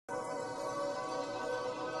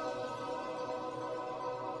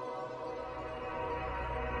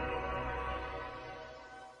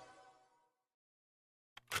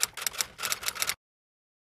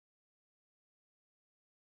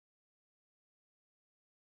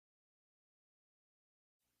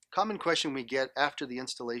Common question we get after the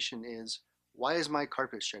installation is, why is my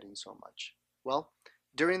carpet shedding so much? Well,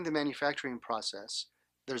 during the manufacturing process,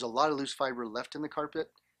 there's a lot of loose fiber left in the carpet,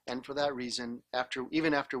 and for that reason,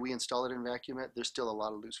 even after we install it and vacuum it, there's still a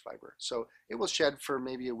lot of loose fiber. So it will shed for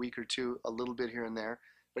maybe a week or two, a little bit here and there,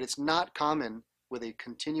 but it's not common with a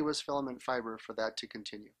continuous filament fiber for that to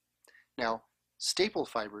continue. Now, staple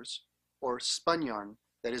fibers or spun yarn,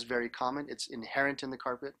 that is very common. It's inherent in the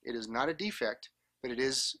carpet. It is not a defect, but it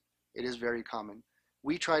is very common.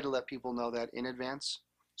 We try to let people know that in advance,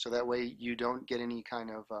 so that way you don't get any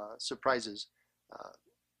kind of surprises uh,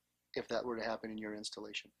 if that were to happen in your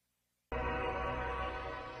installation.